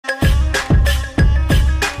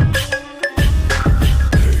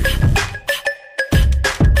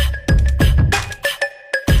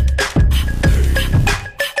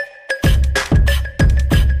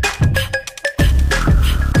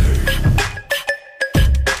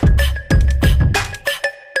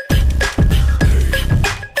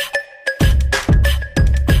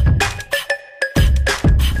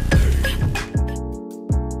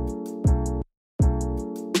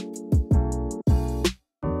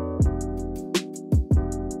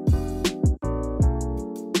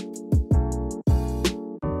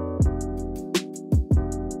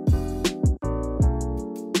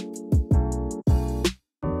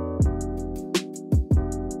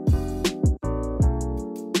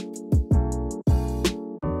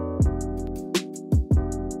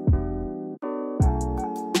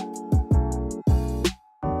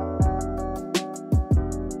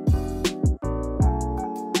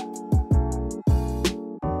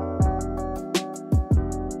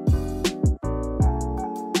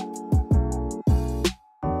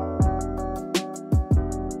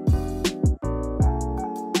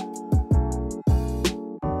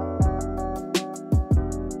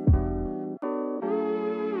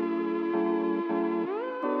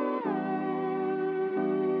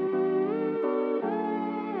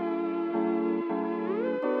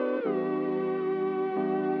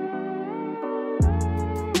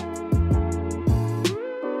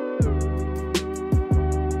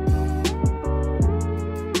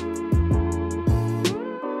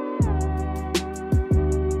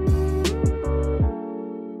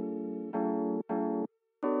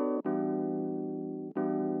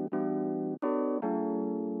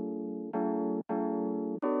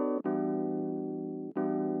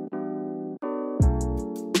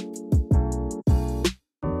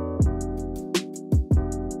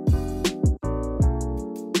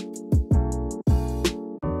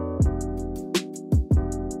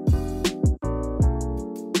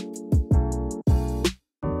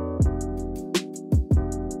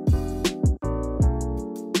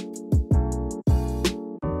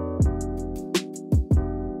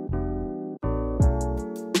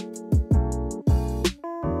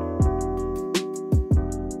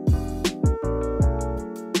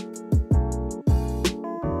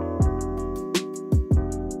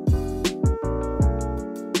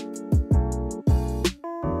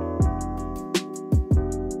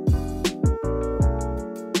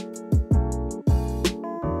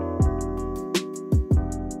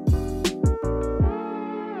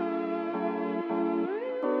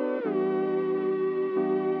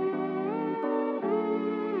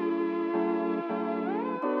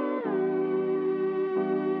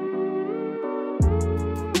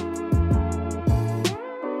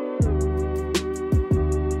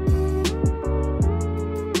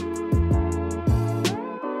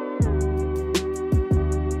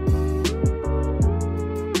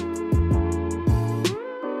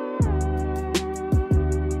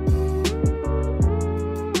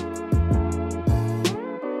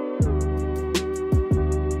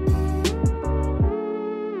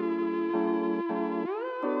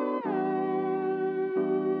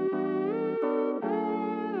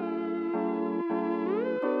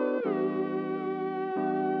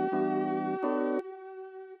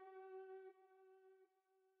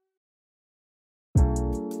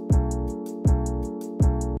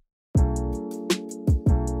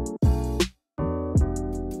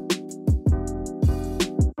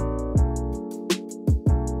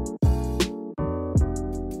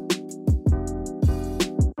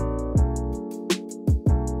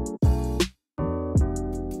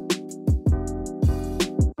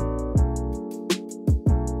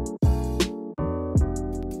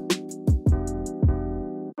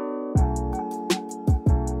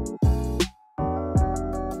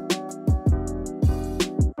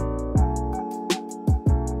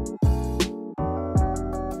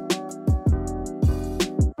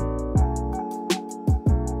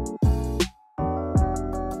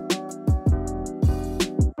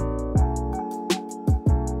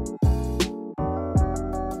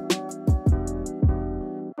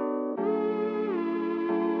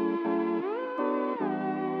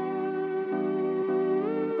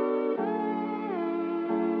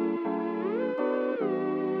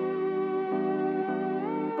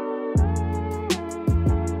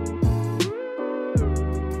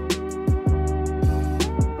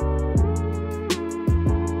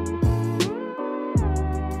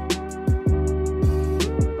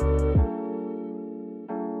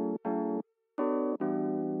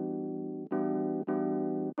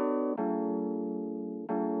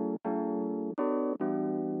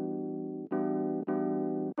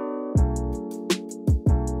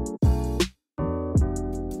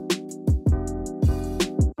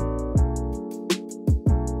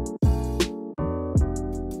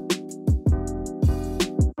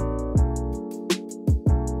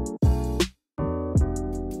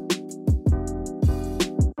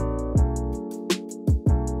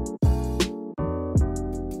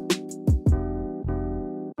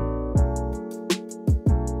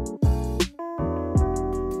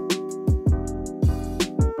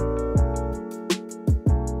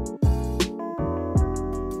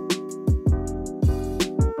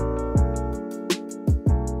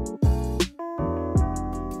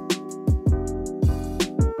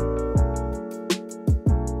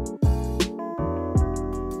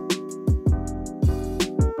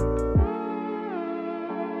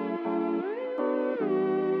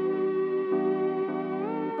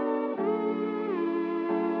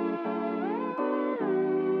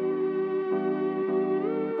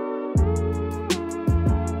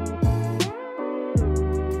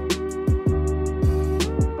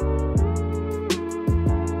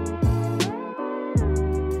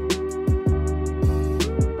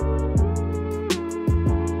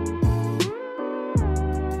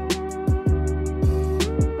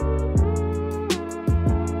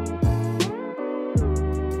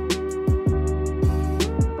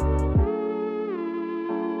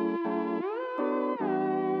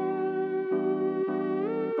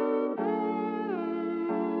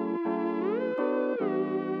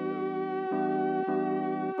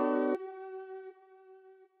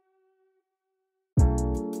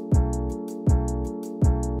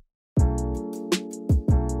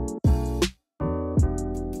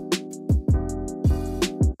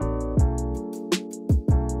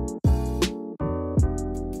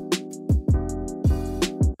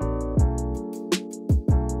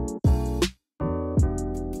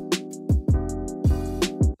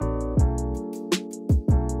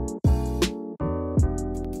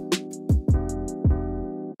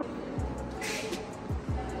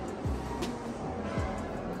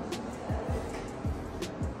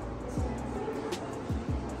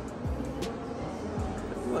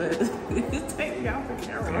Take me off the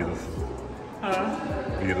camera. Beautiful.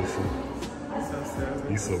 Huh? Beautiful. You're so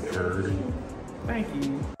silly. You so pretty. Thank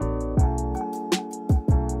you.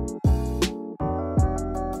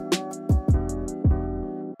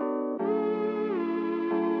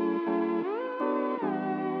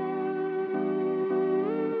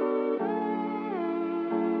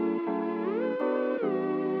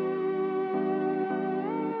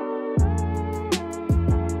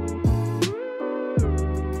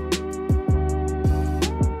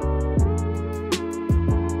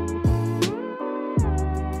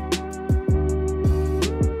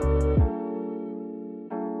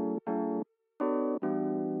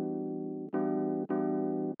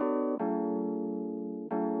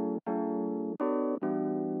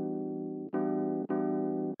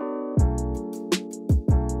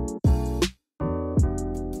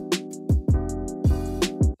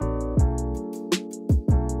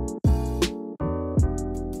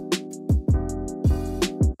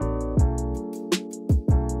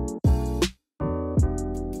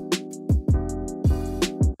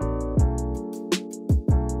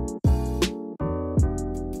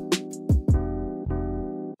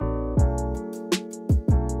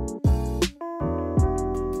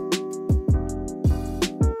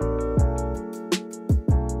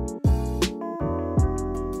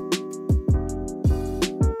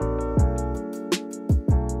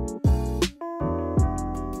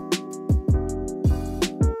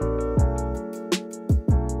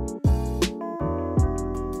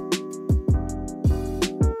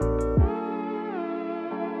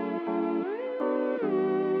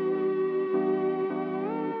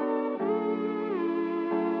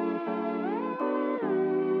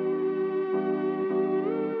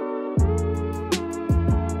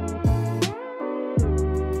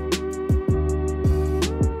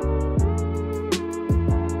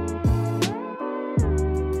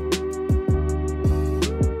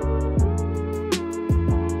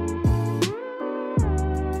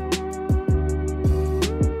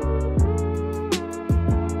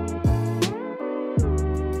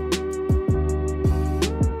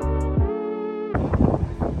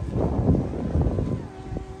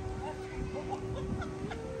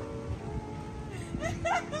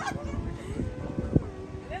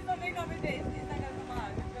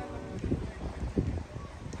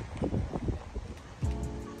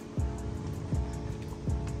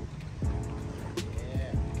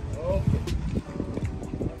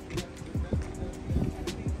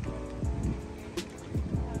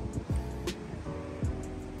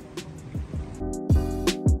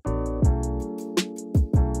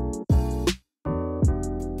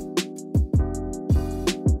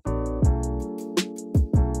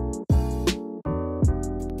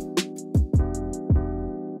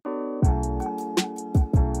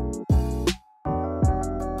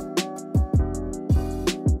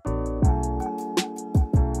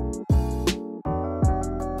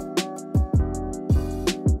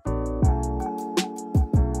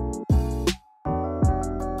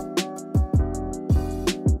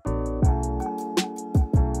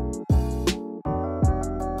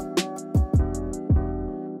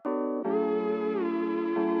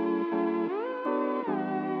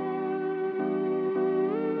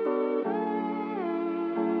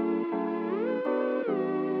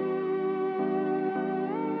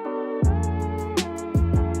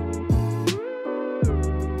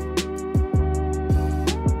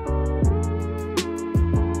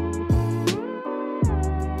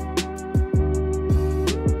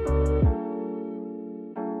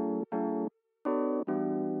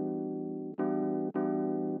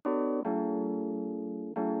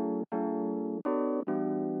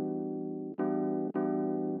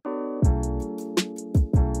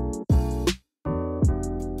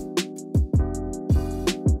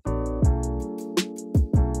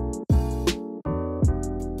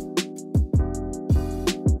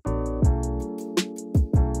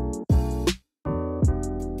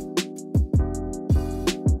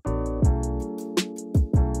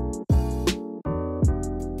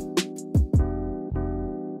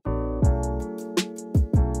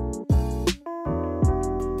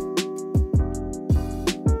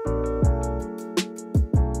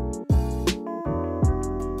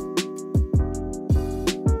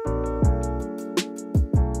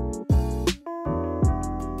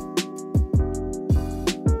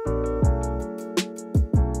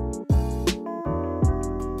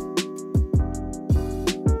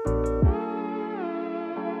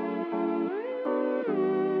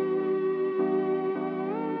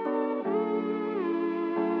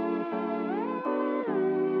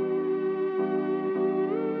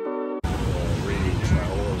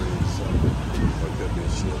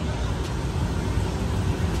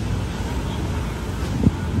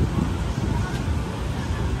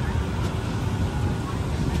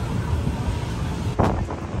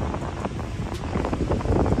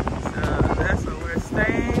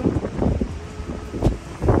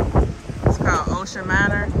 Ocean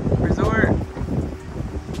Manor Resort.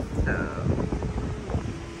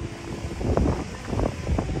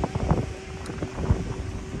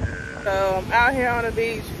 So I'm out here on the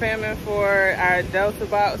beach filming for our Delta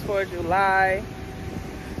box for July.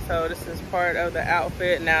 So this is part of the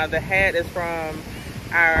outfit. Now the hat is from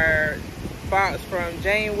our box from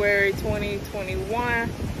January 2021.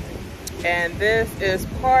 And this is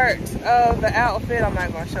part of the outfit. I'm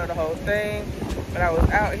not gonna show the whole thing, but I was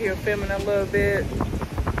out here filming a little bit.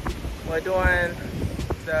 We're doing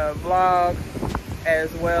the vlog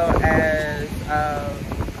as well as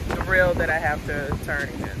the reel that I have to turn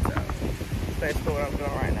in. So that's basically what I'm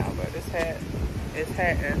doing right now. But this hat is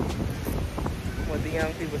hatting, what the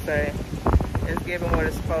young people say. It's giving what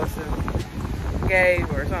it's supposed to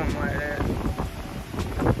give or something like that.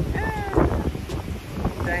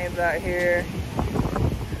 James out here.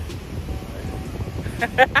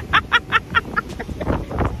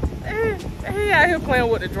 He out here playing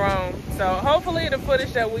with the drone. So hopefully the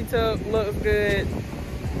footage that we took looks good.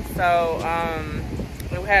 So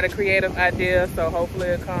we had a creative idea, so hopefully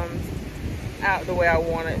it comes out the way I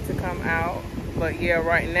want it to come out. But yeah,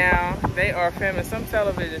 right now they are filming some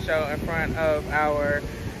television show in front of our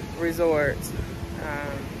resort.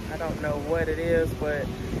 I don't know what it is, but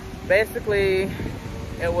basically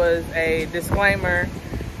it was a disclaimer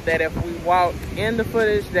that if we walk in the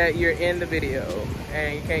footage that you're in the video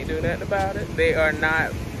and you can't do nothing about it. They are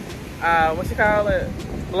not, what you call it,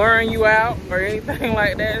 blurring you out or anything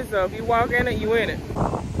like that. So if you walk in it, you in it.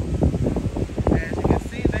 As you can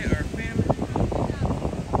see, they are filming.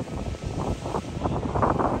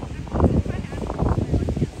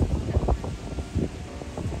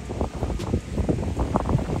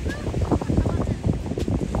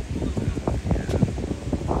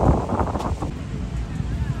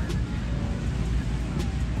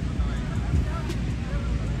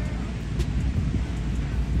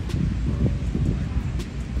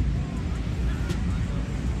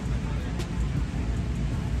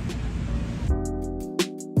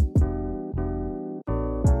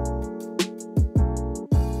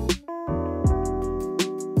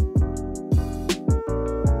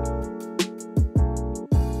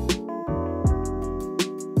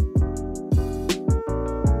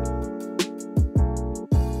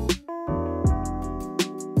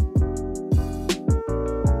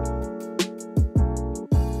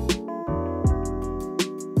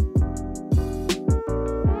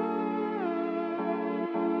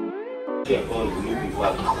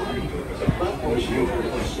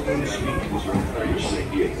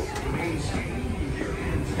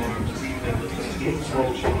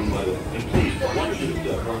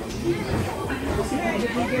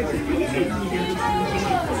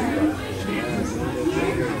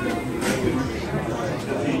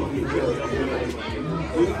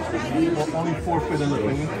 Only forfeit in the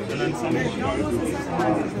thing, and then some.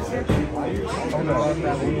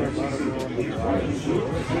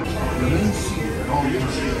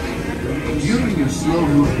 During your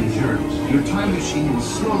slow-moving journey, your time machine will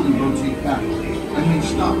slowly rotate backward and may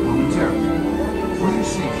stop momentarily. For your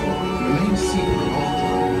safety, remain seated at all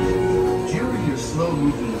times. During your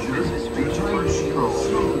slow-moving journey, your time machine will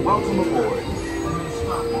slowly welcome aboard and may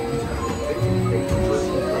stop momentarily. Welcome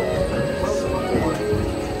aboard.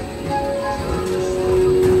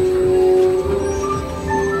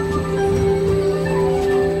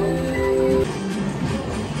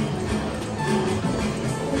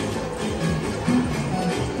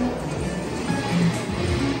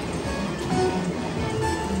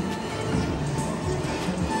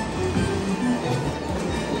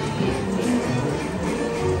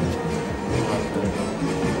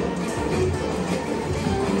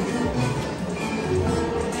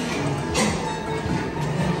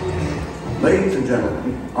 Ladies and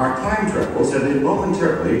gentlemen, our time travels have been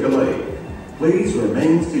momentarily delayed. Please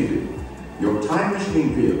remain seated. Your time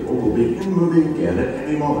machine vehicle will begin moving again at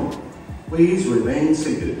any moment. Please remain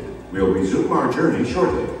seated. We'll resume our journey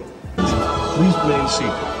shortly. Please remain seated.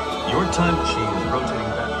 Your time machine is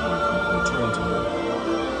rotating backward. Return to it.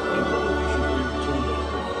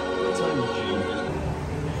 The time machine is...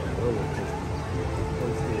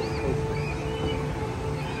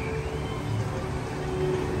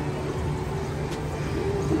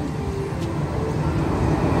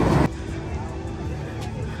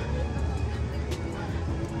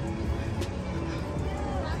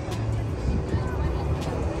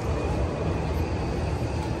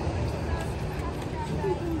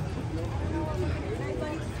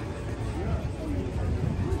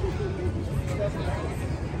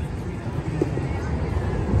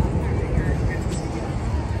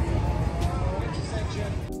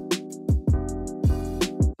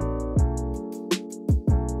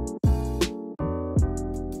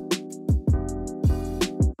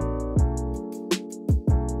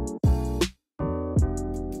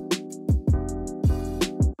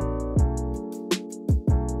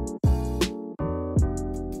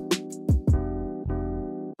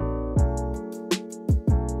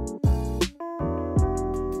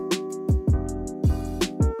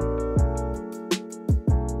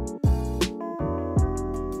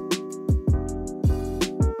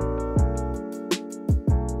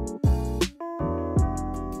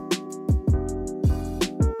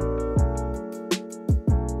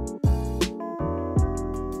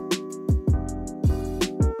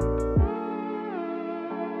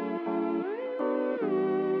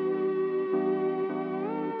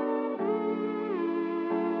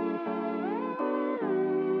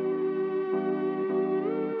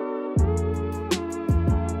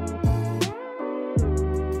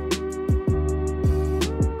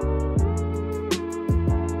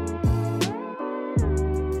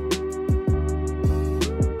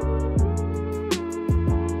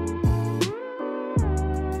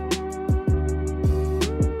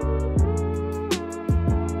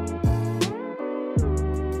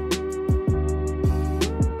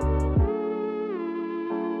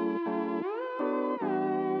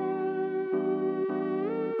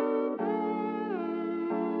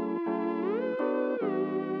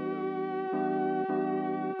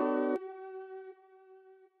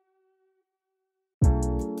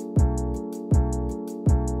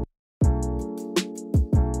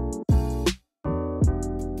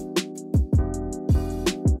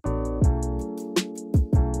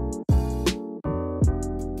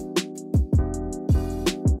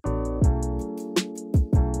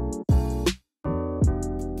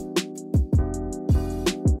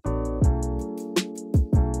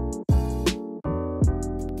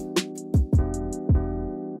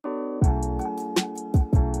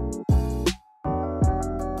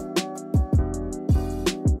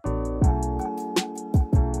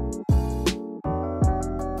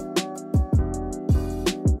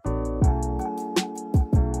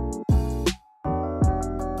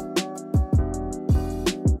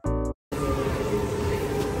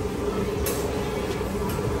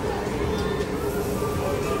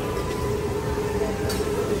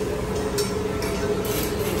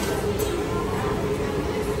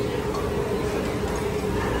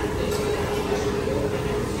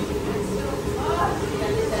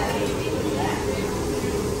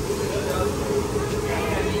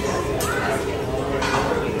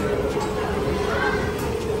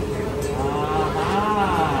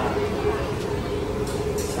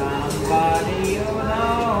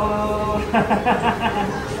 Yeah,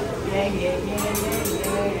 yeah, yeah, yeah,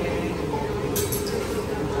 yeah.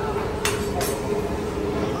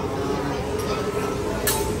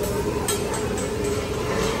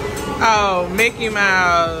 Oh, Mickey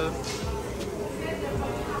Mouse.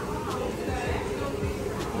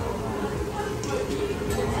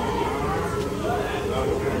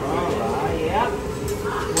 Yeah.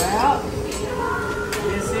 Well,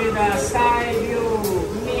 this is the side view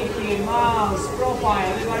Mickey Mouse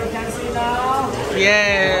profile. Everybody can see now?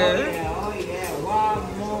 Yes. Oh yeah. One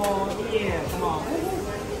more here. Come on.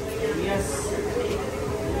 Yes.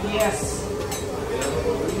 Yes.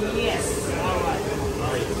 Yes. All right.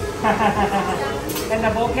 And the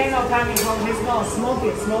volcano coming from his nose.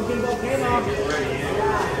 Smoking volcano. Yeah.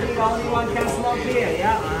 The only one can smoke here.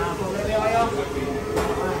 Yeah.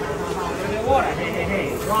 Water. Hey.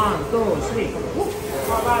 1, 2, 3.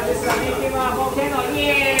 All right, this is a Mickey Mouse volcano.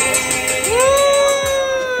 Yeah!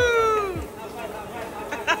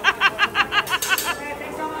 Okay,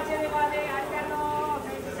 thanks so much, everybody. Arigato.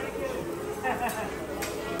 Thank you.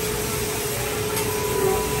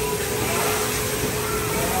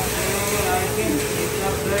 I think it's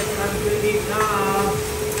a great country now.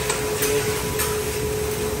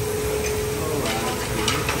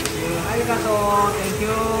 Arigato. Thank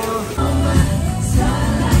you.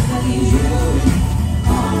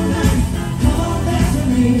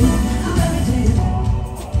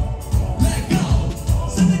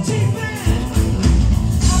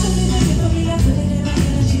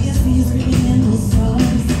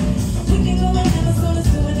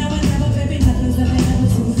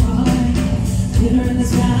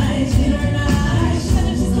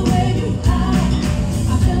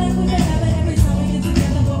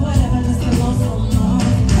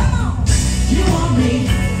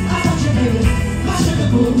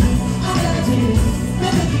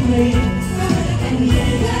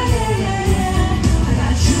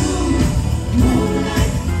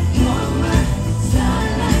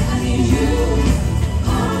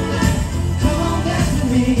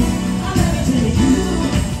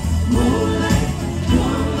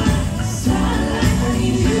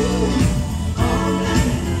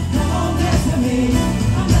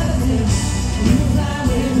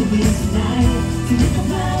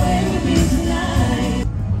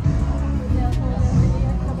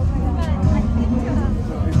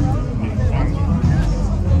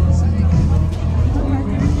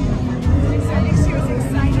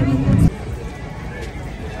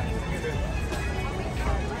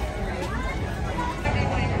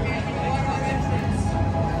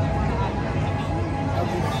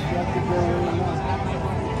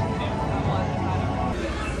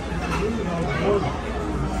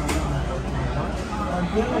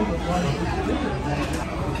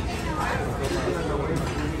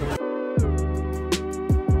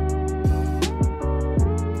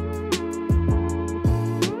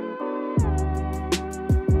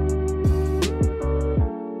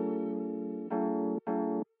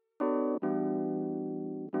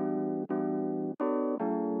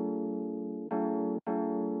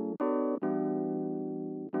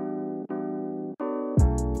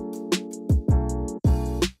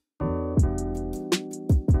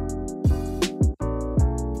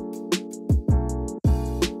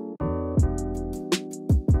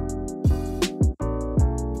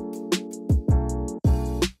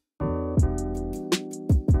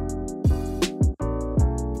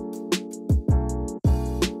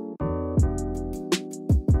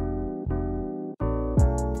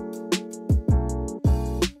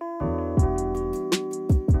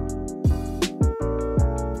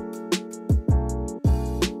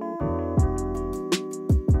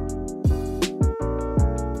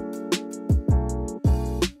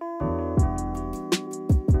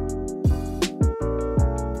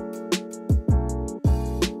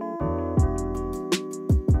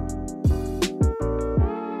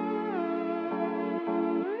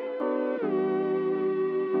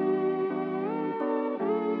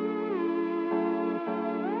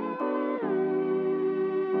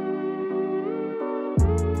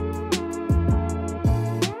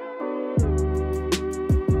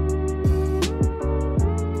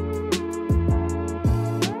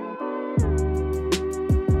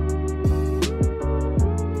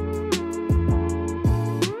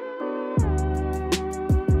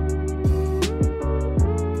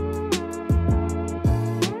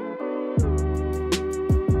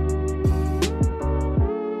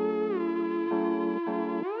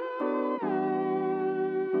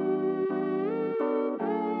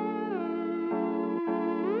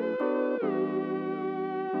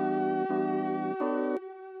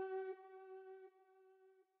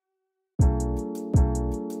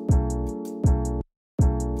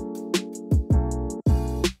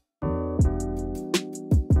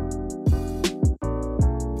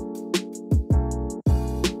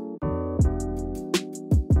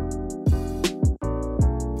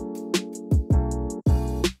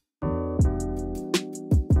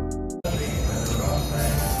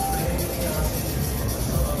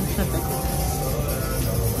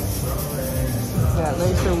 gotta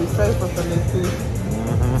make sure we safer for these people.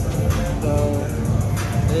 So,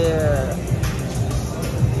 yeah.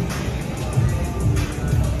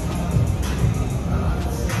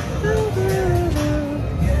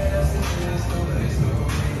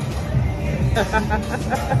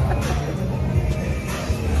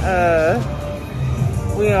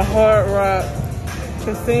 We in Hard Rock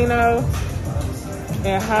Casino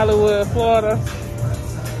in Hollywood, Florida.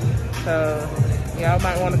 So y'all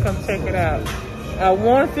might want to come check it out. I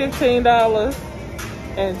won $15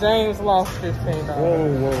 and James lost $15.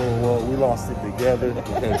 Whoa. We lost it together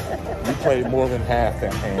because we played more than half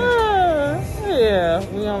that hand. Yeah,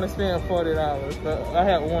 we only spent $40, but I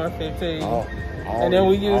had won 15. And then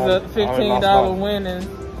we used the $15 winnings.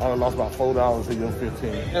 I lost about $4 of your 15.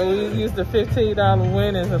 And we used the $15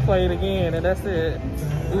 winnings and played again, and that's it.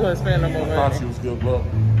 We wouldn't spend no more money. I thought you was good luck.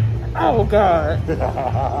 Oh God.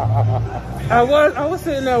 I was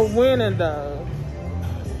sitting there winning though.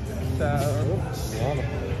 So